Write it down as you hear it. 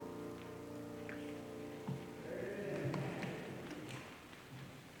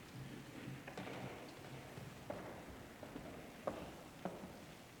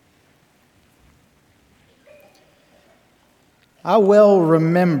I well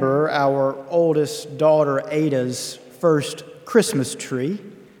remember our oldest daughter Ada's first Christmas tree.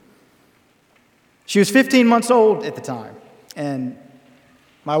 She was 15 months old at the time, and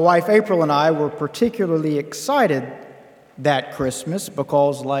my wife April and I were particularly excited that Christmas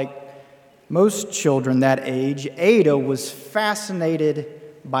because, like most children that age, Ada was fascinated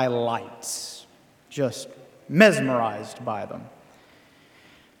by lights, just mesmerized by them.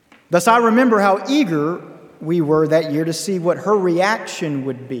 Thus, I remember how eager we were that year to see what her reaction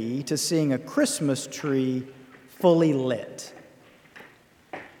would be to seeing a Christmas tree fully lit.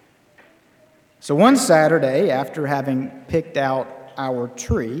 So one Saturday, after having picked out our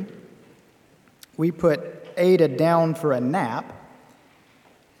tree, we put Ada down for a nap,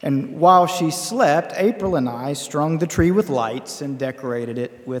 and while she slept, April and I strung the tree with lights and decorated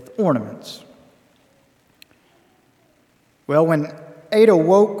it with ornaments. Well, when Ada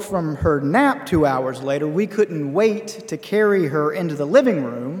woke from her nap 2 hours later, we couldn't wait to carry her into the living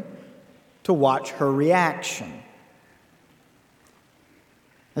room to watch her reaction.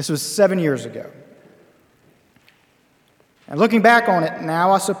 This was 7 years ago. And looking back on it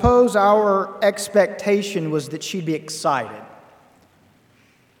now, I suppose our expectation was that she'd be excited,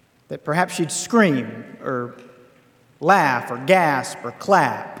 that perhaps she'd scream or laugh or gasp or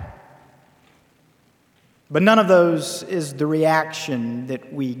clap. But none of those is the reaction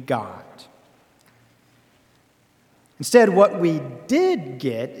that we got. Instead, what we did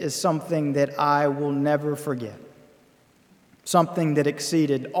get is something that I will never forget, something that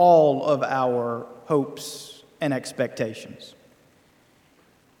exceeded all of our hopes and expectations.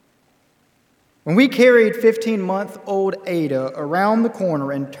 When we carried 15-month-old Ada around the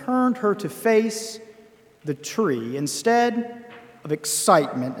corner and turned her to face the tree, instead of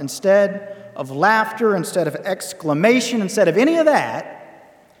excitement, instead of laughter, instead of exclamation, instead of any of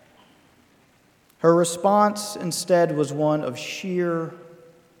that, her response instead was one of sheer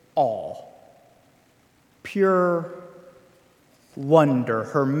awe, pure wonder,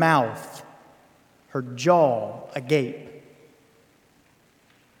 her mouth, her jaw agape.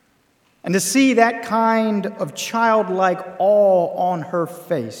 And to see that kind of childlike awe on her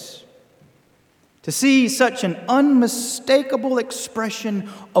face, to see such an unmistakable expression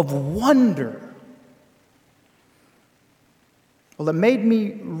of wonder, well, it made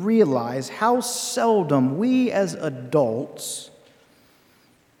me realize how seldom we as adults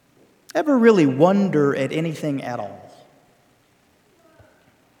ever really wonder at anything at all.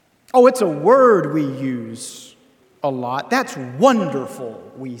 Oh, it's a word we use a lot. That's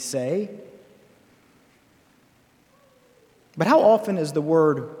wonderful, we say. But how often is the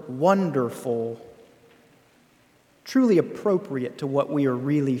word wonderful truly appropriate to what we are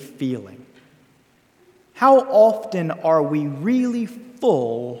really feeling? How often are we really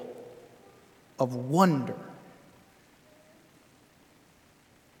full of wonder?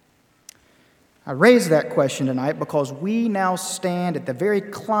 I raise that question tonight because we now stand at the very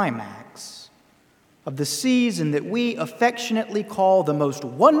climax of the season that we affectionately call the most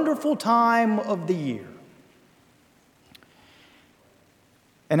wonderful time of the year.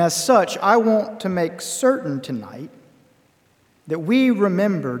 And as such, I want to make certain tonight that we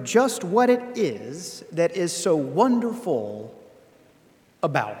remember just what it is that is so wonderful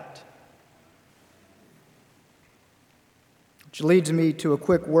about it. Which leads me to a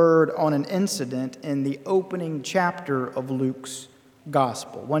quick word on an incident in the opening chapter of Luke's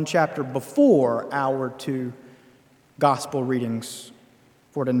Gospel, one chapter before our two Gospel readings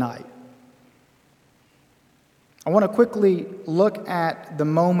for tonight. I want to quickly look at the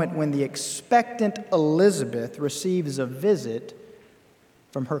moment when the expectant Elizabeth receives a visit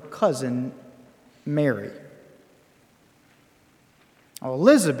from her cousin Mary. Now,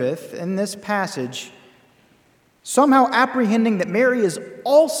 Elizabeth, in this passage, somehow apprehending that Mary is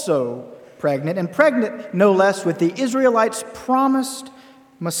also pregnant, and pregnant no less with the Israelites' promised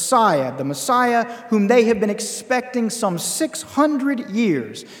Messiah, the Messiah whom they have been expecting some 600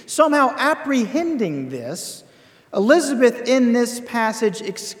 years. Somehow apprehending this, Elizabeth in this passage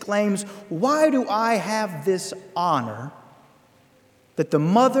exclaims, "Why do I have this honor that the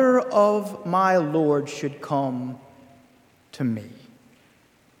mother of my Lord should come to me?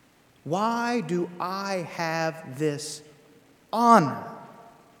 Why do I have this honor?"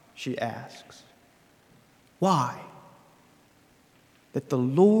 she asks. Why? That the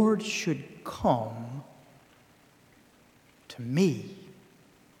Lord should come to me.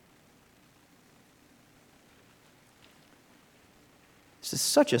 This is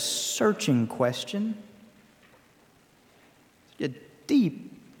such a searching question, a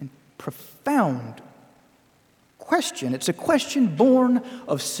deep and profound question. It's a question born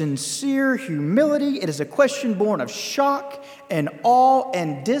of sincere humility. It is a question born of shock and awe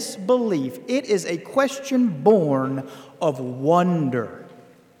and disbelief. It is a question born of wonder.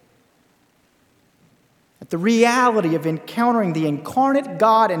 At the reality of encountering the incarnate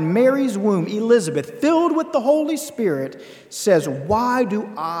God in Mary's womb, Elizabeth, filled with the Holy Spirit, says, "Why do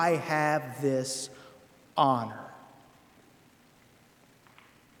I have this honor?"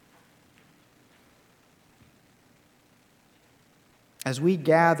 As we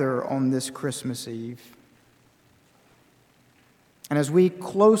gather on this Christmas Eve, and as we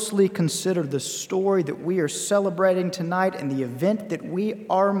closely consider the story that we are celebrating tonight and the event that we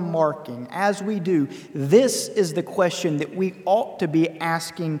are marking, as we do, this is the question that we ought to be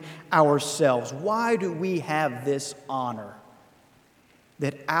asking ourselves. Why do we have this honor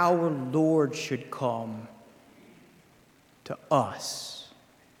that our Lord should come to us?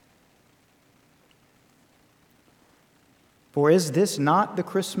 For is this not the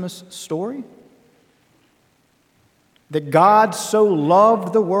Christmas story? That God so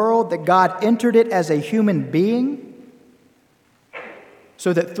loved the world that God entered it as a human being,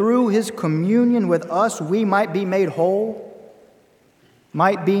 so that through His communion with us we might be made whole,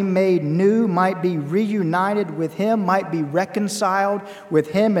 might be made new, might be reunited with Him, might be reconciled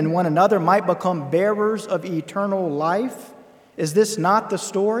with Him and one another, might become bearers of eternal life. Is this not the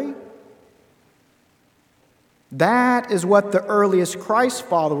story? That is what the earliest Christ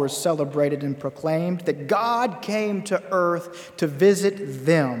followers celebrated and proclaimed, that God came to earth to visit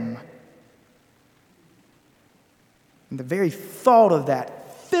them. And the very thought of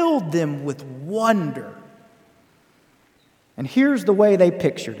that filled them with wonder. And here's the way they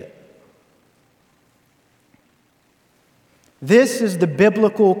pictured it. This is the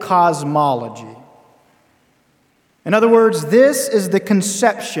biblical cosmology. In other words, this is the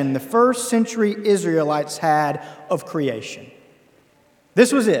conception the first century Israelites had of creation.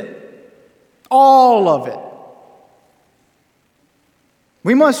 This was it. All of it.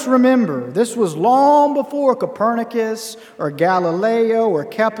 We must remember, this was long before Copernicus or Galileo or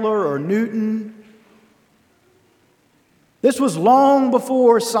Kepler or Newton. This was long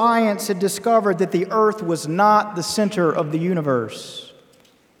before science had discovered that the earth was not the center of the universe.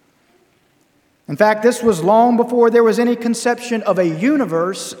 In fact, this was long before there was any conception of a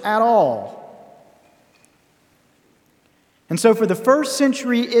universe at all. And so for the first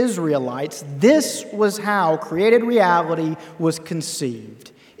century Israelites, this was how created reality was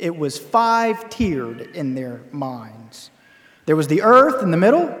conceived. It was five-tiered in their minds. There was the earth in the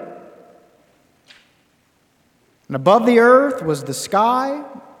middle, and above the earth was the sky,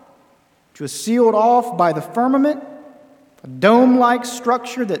 which was sealed off by the firmament, a dome-like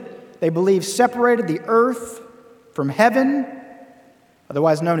structure that they believed separated the earth from heaven,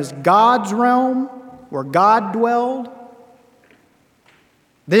 otherwise known as God's realm, where God dwelled.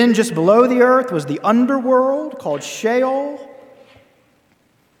 Then just below the earth was the underworld called Sheol.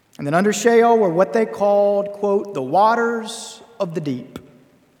 And then under Sheol were what they called, quote, the waters of the deep.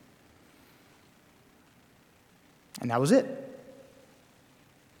 And that was it.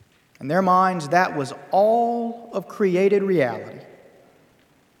 In their minds, that was all of created reality.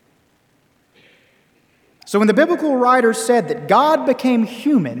 So when the biblical writers said that God became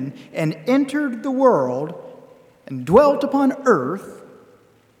human and entered the world and dwelt upon earth,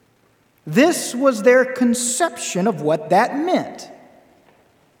 this was their conception of what that meant.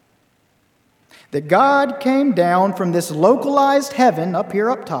 That God came down from this localized heaven up here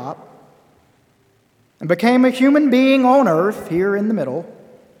up top and became a human being on earth here in the middle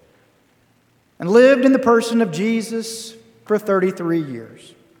and lived in the person of Jesus for 33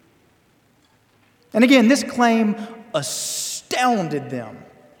 years. And again, this claim astounded them,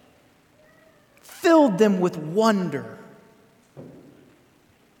 filled them with wonder.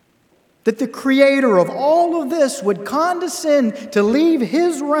 That the creator of all of this would condescend to leave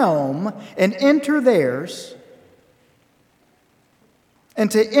his realm and enter theirs, and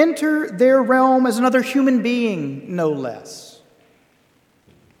to enter their realm as another human being, no less.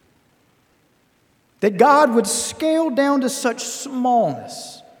 That God would scale down to such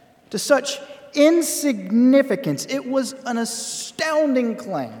smallness, to such insignificance. It was an astounding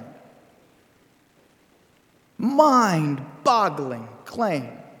claim. Mind-boggling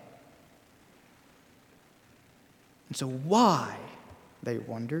claim. And so why, they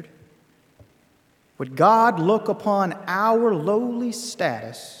wondered, would God look upon our lowly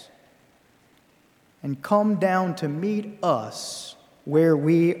status and come down to meet us where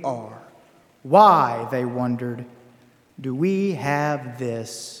we are? Why, they wondered, do we have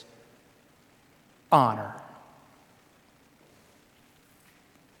this honor?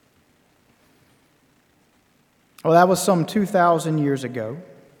 Well, that was some 2,000 years ago.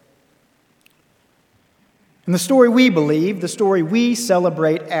 And the story we believe, the story we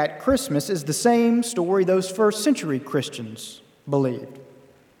celebrate at Christmas, is the same story those first century Christians believed.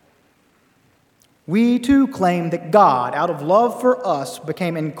 We too claim that God, out of love for us,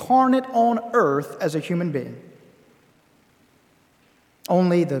 became incarnate on earth as a human being.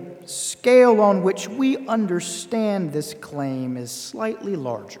 Only the scale on which we understand this claim is slightly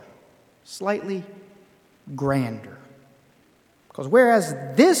larger, slightly grander. Because whereas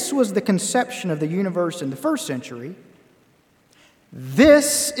this was the conception of the universe in the first century,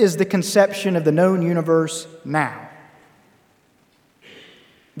 this is the conception of the known universe now.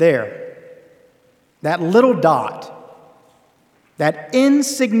 There, that little dot, that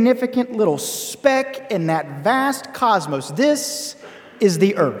insignificant little speck in that vast cosmos, this is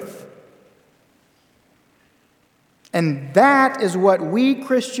the earth. And that is what we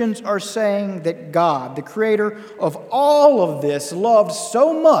Christians are saying that God, the creator of all of this, loved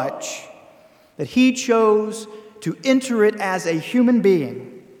so much that he chose to enter it as a human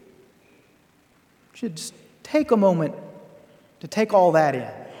being. We should just take a moment to take all that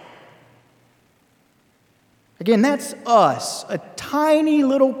in. Again, that's us, a tiny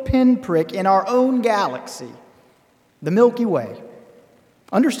little pinprick in our own galaxy, the Milky Way.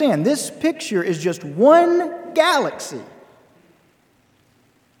 Understand, this picture is just one galaxy.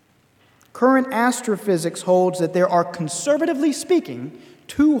 Current astrophysics holds that there are, conservatively speaking,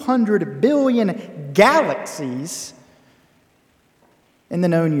 200 billion galaxies in the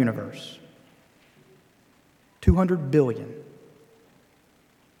known universe. 200 billion.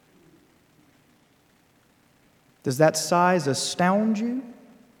 Does that size astound you?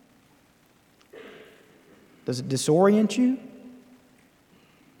 Does it disorient you?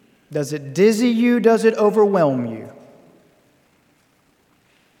 Does it dizzy you? Does it overwhelm you?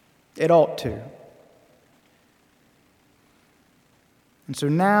 It ought to. And so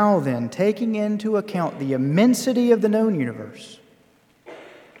now then, taking into account the immensity of the known universe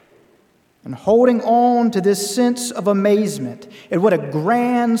and holding on to this sense of amazement at what a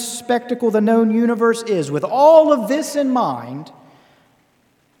grand spectacle the known universe is, with all of this in mind,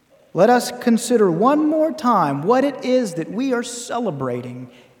 let us consider one more time what it is that we are celebrating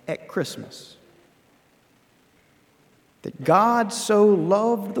at Christmas. That God so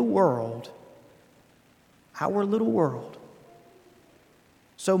loved the world, our little world,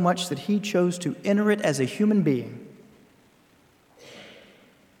 so much that he chose to enter it as a human being.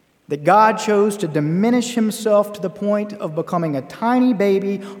 That God chose to diminish himself to the point of becoming a tiny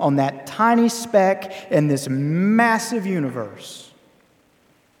baby on that tiny speck in this massive universe.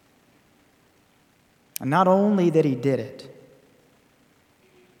 And not only that he did it,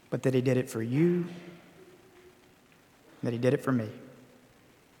 but that he did it for you, that he did it for me.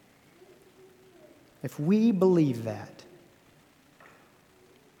 If we believe that,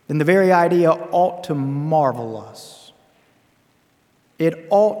 then the very idea ought to marvel us. It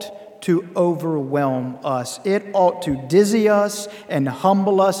ought to overwhelm us. It ought to dizzy us and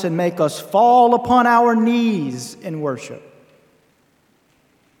humble us and make us fall upon our knees in worship.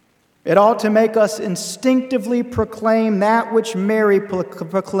 It ought to make us instinctively proclaim that which Mary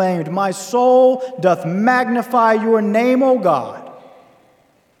proclaimed, "My soul doth magnify your name, O God."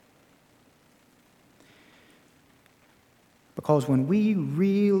 Because when we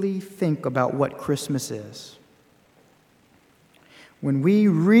really think about what Christmas is, when we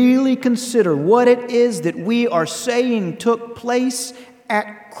really consider what it is that we are saying took place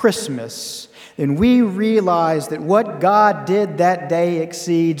at Christmas, then we realize that what God did that day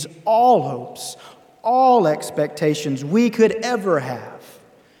exceeds all hopes, all expectations we could ever have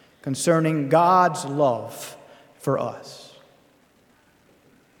concerning God's love for us.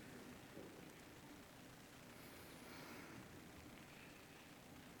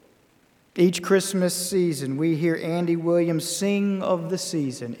 Each Christmas season, we hear Andy Williams sing of the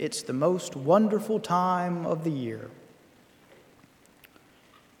season. It's the most wonderful time of the year.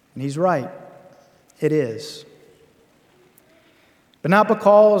 And he's right. It is. But not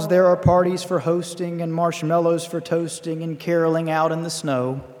because there are parties for hosting and marshmallows for toasting and caroling out in the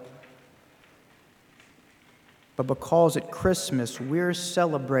snow, but because at Christmas we're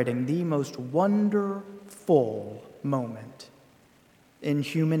celebrating the most wonderful moment in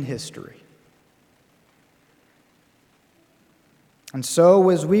human history. And so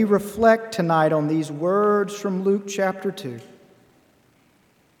as we reflect tonight on these words from Luke chapter 2,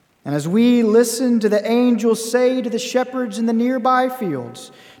 and as we listen to the angels say to the shepherds in the nearby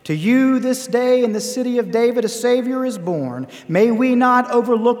fields, "To you this day in the city of David a Savior is born," may we not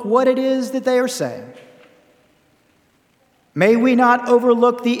overlook what it is that they are saying. May we not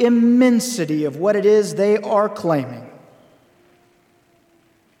overlook the immensity of what it is they are claiming.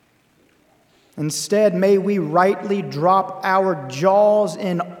 Instead, may we rightly drop our jaws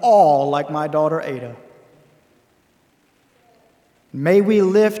in awe like my daughter Ada. May we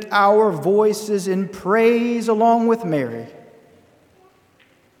lift our voices in praise along with Mary.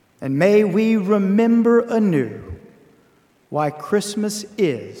 And may we remember anew why Christmas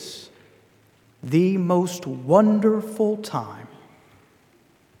is the most wonderful time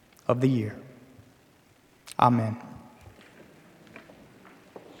of the year. Amen.